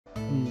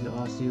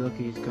Oh, see, look,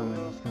 he's coming.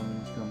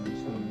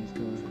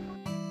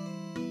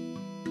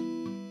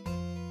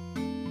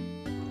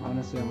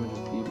 Honestly, I'm gonna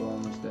just D-ball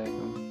and mistake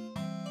him.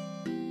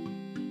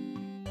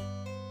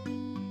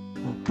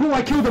 Bro,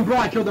 I killed him, bro!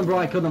 I killed him, bro!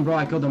 I killed him, bro!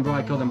 I killed him, bro!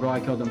 I killed him, bro! I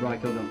killed him, bro! I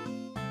killed him.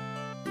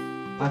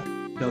 I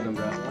killed him,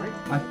 bro.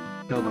 I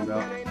killed him,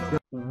 bro.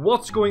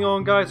 What's going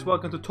on, guys?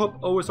 Welcome to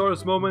Top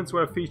OSRS Moments,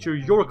 where I feature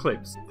your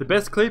clips. The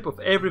best clip of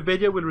every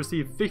video will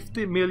receive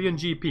 50 million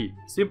GP.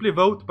 Simply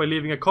vote by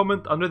leaving a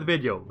comment under the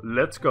video.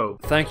 Let's go.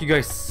 Thank you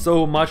guys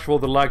so much for all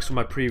the likes from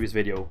my previous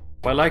video.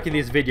 By liking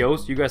these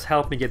videos, you guys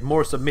help me get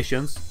more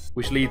submissions,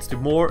 which leads to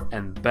more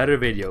and better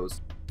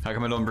videos. How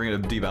come I don't bring it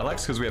to deep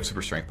Alex? Because we have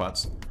super strength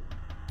bots.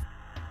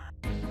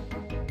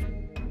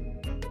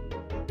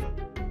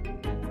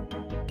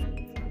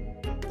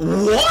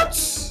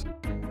 What?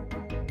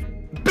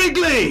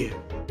 Bigly!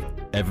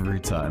 Every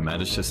time,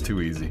 man, it's just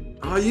too easy.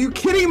 Are you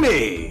kidding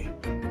me?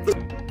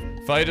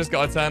 Faye just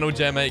got Eternal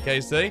Gem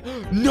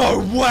AKC. No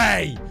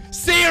way!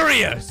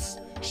 Serious?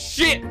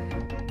 Shit!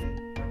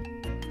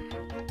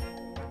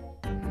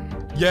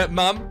 Yeah,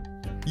 mum.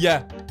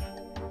 Yeah.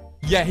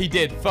 Yeah, he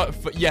did.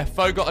 Yeah,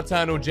 Foe got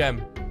Eternal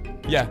Gem.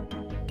 Yeah.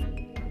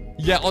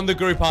 Yeah, on the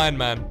group Iron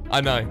Man.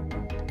 I know.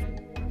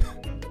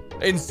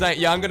 Insane.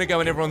 Yeah, I'm gonna go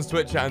in everyone's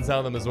Twitch chat and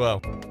tell them as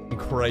well. I'm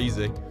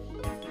crazy.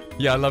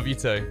 Yeah, I love you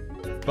too.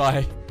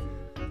 Bye.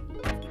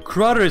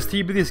 Crowder is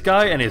TB this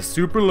guy and his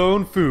super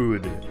lone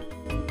food.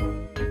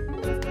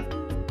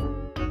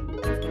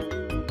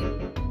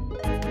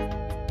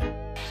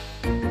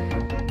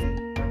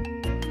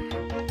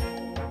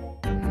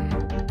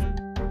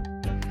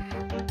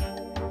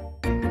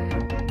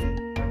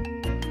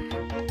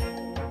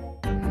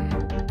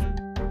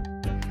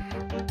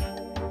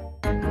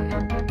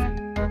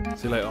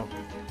 See you later.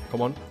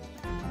 Come on.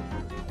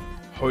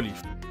 Holy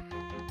f.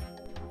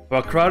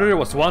 Well, Crowder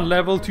was one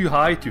level too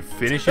high to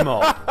finish him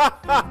off.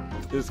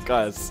 This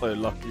guy is so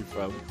lucky,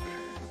 fam.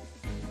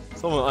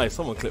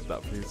 Someone clip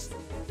that, please.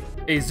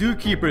 A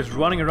zookeeper is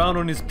running around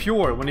on his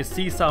pure when he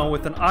sees someone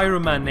with an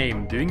Iron Man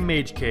name doing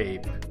Mage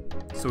Cape.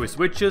 So he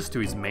switches to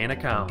his main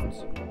account.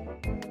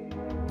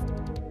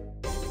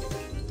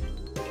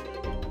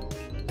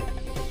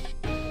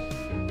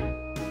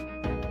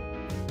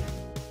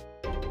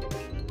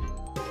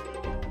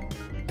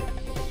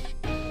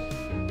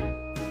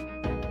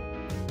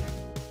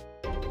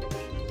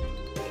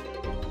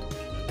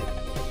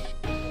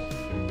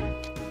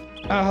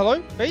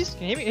 Hello? Please?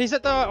 Can you hear me? He's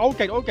at the old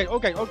gate.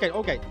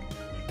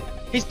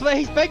 He's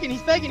begging.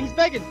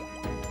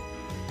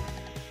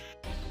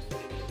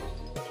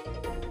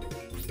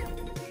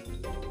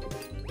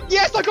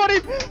 Yes, I got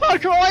him! I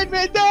got Iron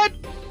Man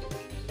dead!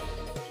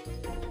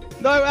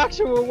 No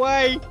actual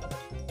way!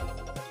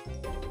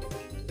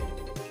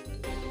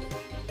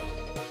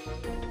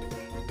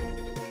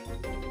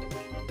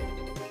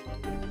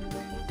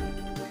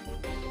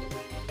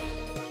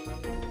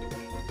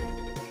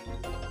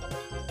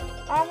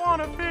 I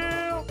wanna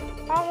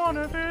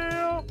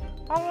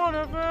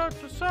feel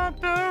to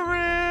something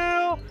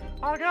real.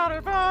 I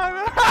gotta find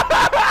it.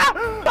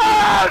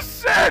 Oh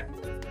shit!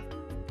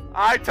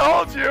 I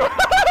told you.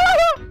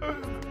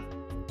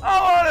 I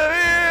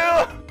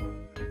wanna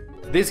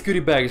feel. This goodie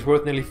bag is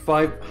worth nearly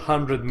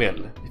 500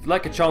 mil. If you'd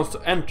like a chance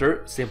to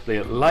enter,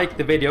 simply like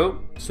the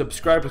video,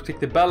 subscribe and click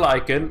the bell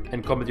icon,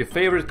 and comment your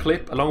favorite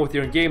clip along with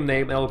your game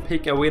name, and I'll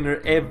pick a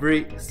winner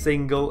every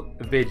single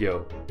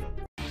video.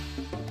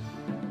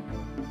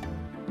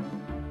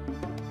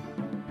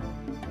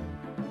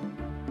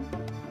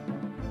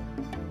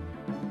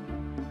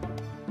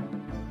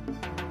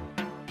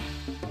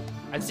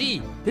 And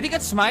see, did he get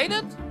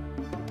smited?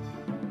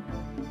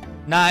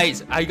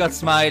 Nice, I got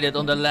smited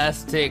on the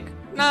last tick.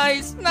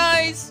 Nice.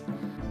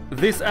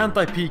 This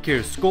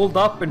anti-PKer scrolled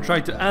up and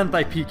tried to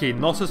anti-PK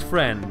Nos's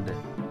friend,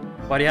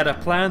 but he had a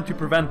plan to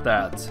prevent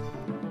that.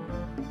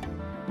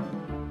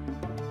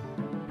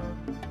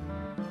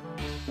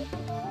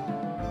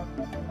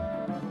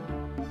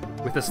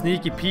 With a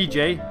sneaky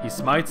PJ, he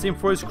smites him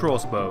for his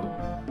crossbow.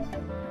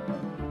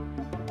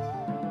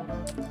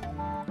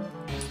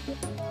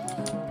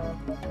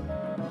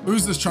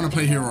 Who's this trying to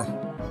play hero?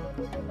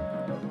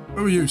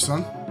 Who are you,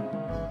 son?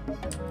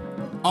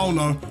 Oh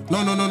no.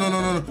 No.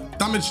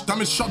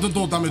 Damage, shut the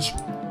door, damage.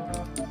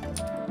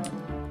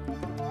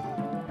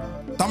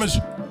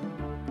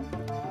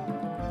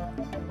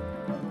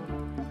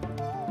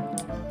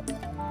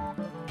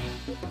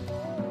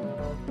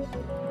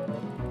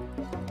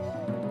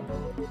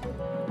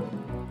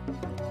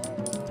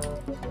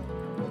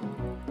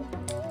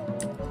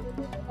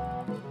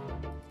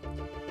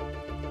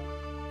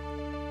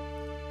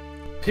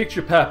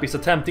 Picture Pap is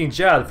attempting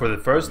Jad for the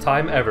first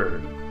time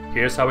ever.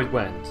 Here's how it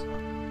went.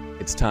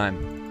 It's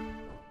time.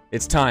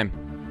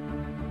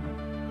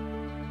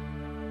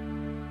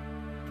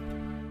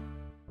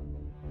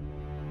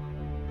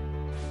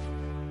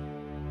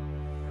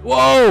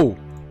 Whoa!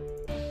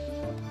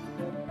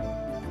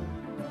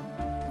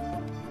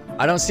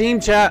 I don't see him,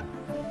 chat.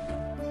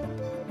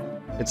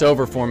 It's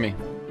over for me.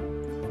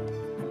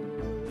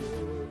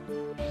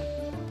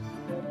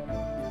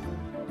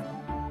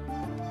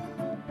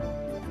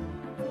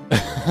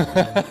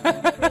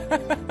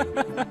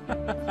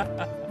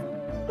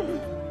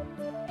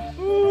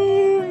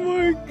 Oh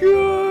my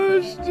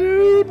gosh,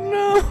 dude,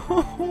 no!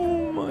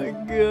 Oh my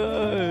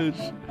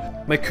gosh.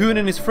 Makun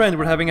and his friend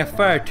were having a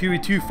fair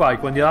 2v2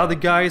 fight when the other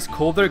guys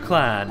called their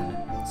clan,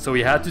 so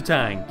he had to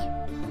tank.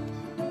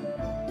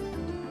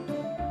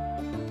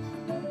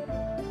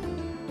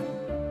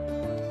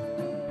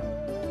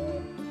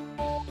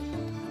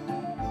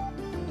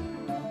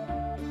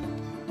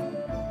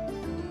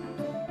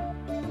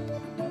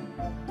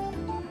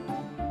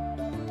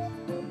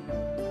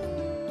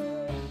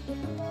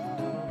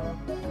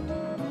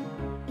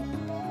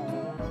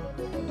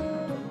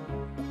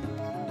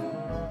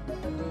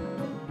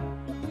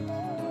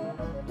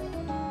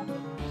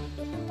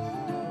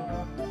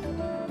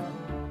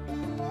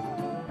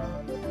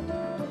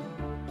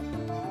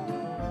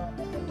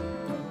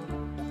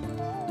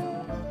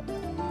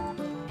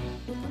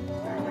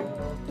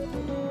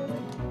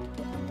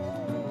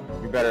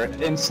 Better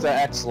insta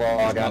X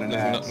log on an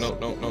X. No.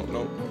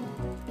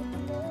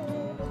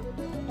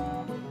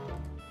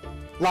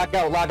 Log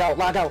out.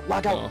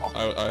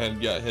 Oh, I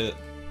had got hit.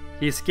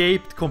 He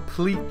escaped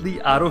completely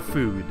out of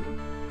food.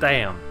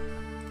 Damn.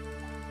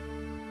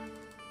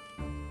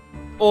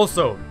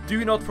 Also,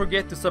 do not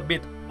forget to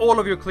submit all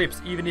of your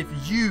clips even if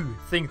you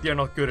think they're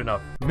not good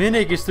enough.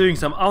 Minik is doing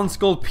some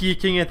unskulled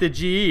peeking at the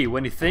GE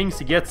when he thinks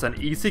he gets an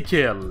easy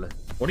kill.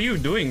 What are you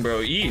doing, bro?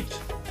 Eat.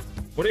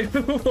 What are you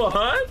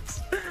what?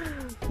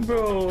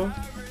 Bro.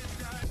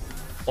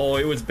 Oh,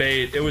 it was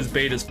bait. It was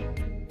bait as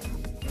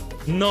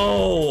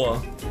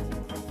no.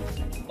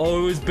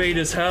 Oh, it was bait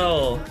as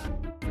hell.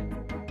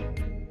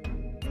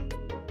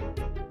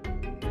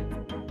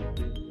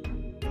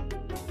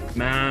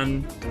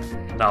 Man.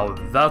 Now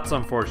that's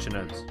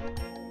unfortunate.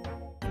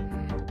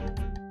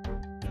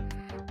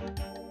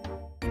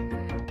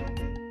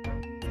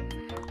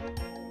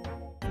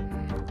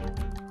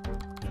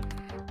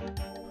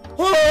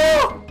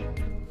 Oh!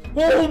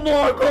 Oh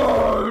my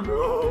god!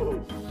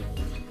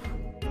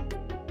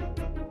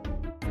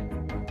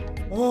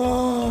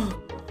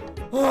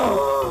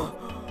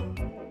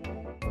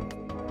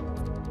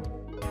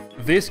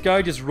 This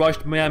guy just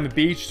rushed Miami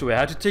Beach, so I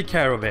had to take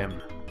care of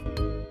him.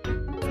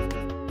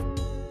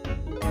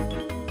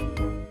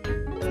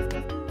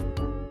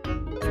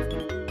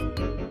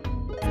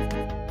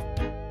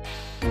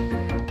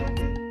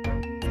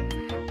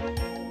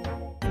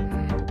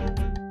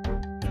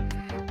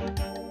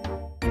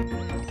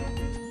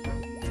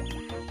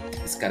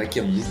 Esse cara aqui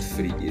é muito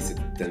free, esse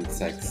tanto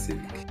saco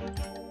civic.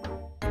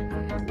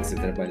 Se você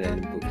trabalhar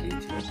ele um pouquinho,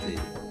 te mata ele.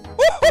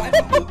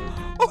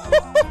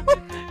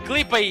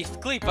 Clipa isto,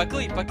 clipa.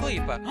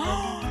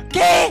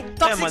 Quê?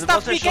 Toxic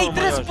está fica em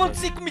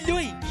 13.5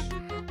 milhões!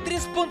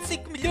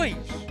 13.5 milhões!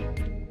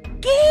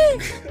 Quê?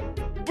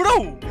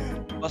 Bro!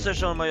 Vocês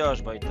são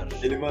maiores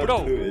baiters. Ele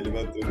matou, ele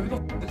matou.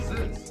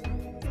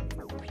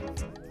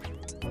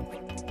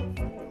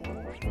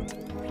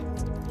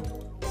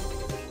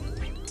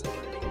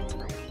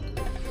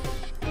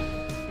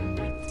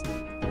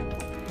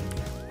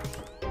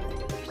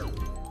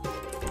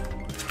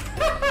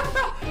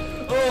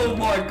 Oh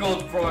my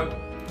god, bro.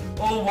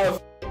 Oh my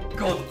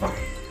god, bro.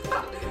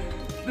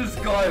 This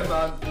guy,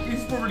 man,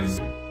 he's probably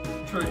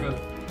triggered.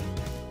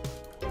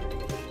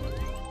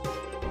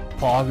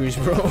 Poggers,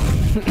 bro.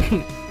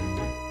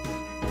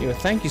 Yo,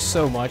 thank you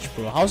so much,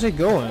 bro. How's it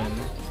going?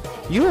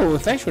 Yo,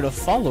 thanks for the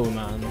follow,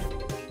 man.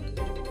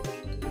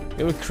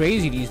 You're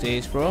crazy these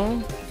days,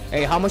 bro.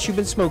 Hey, how much you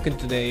been smoking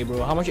today,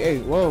 bro? How much? Hey,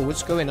 whoa,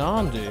 what's going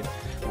on, dude?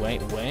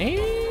 Wait.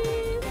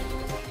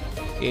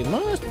 It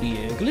must be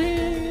a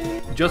glitch.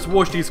 Just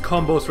watch these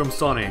combos from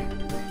Sonny.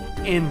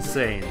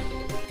 Insane.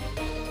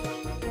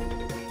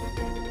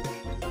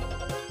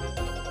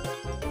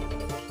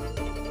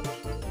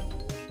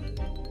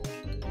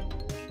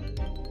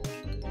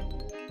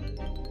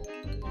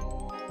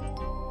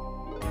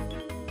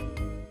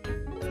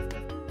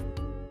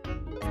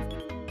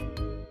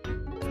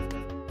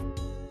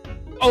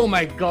 Oh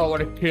my god,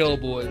 what a kill,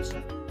 boys.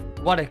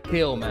 What a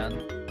kill,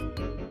 man.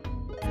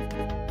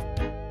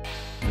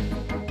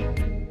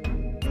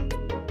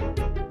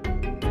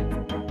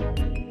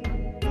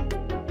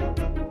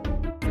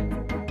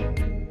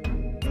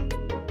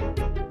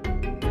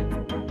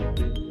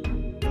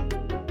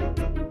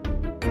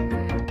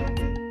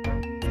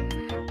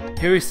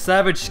 Here is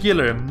Savage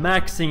Skiller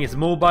maxing his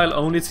mobile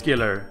only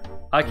skiller.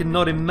 I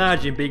cannot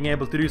imagine being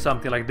able to do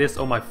something like this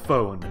on my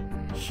phone.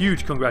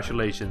 Huge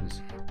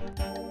congratulations.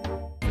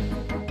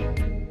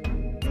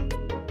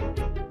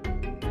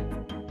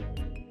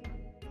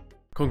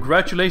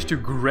 Congratulations to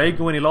Greg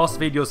when he lost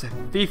videos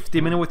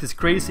 50 minutes with his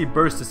crazy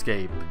burst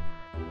escape.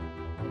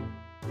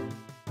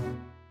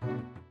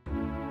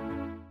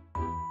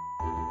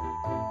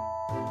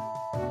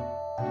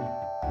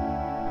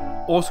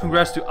 Also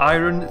congrats to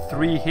Iron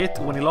 3 Hit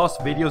when he lost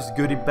videos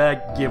goodie bag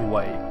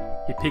giveaway.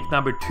 He picked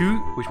number 2,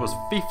 which was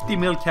 50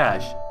 mil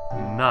cash.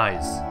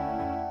 Nice.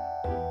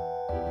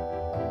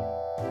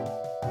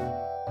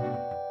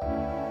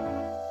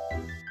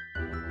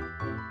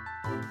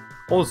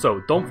 Also,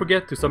 don't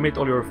forget to submit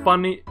all your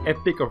funny,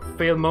 epic or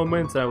fail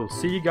moments and I will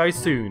see you guys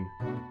soon.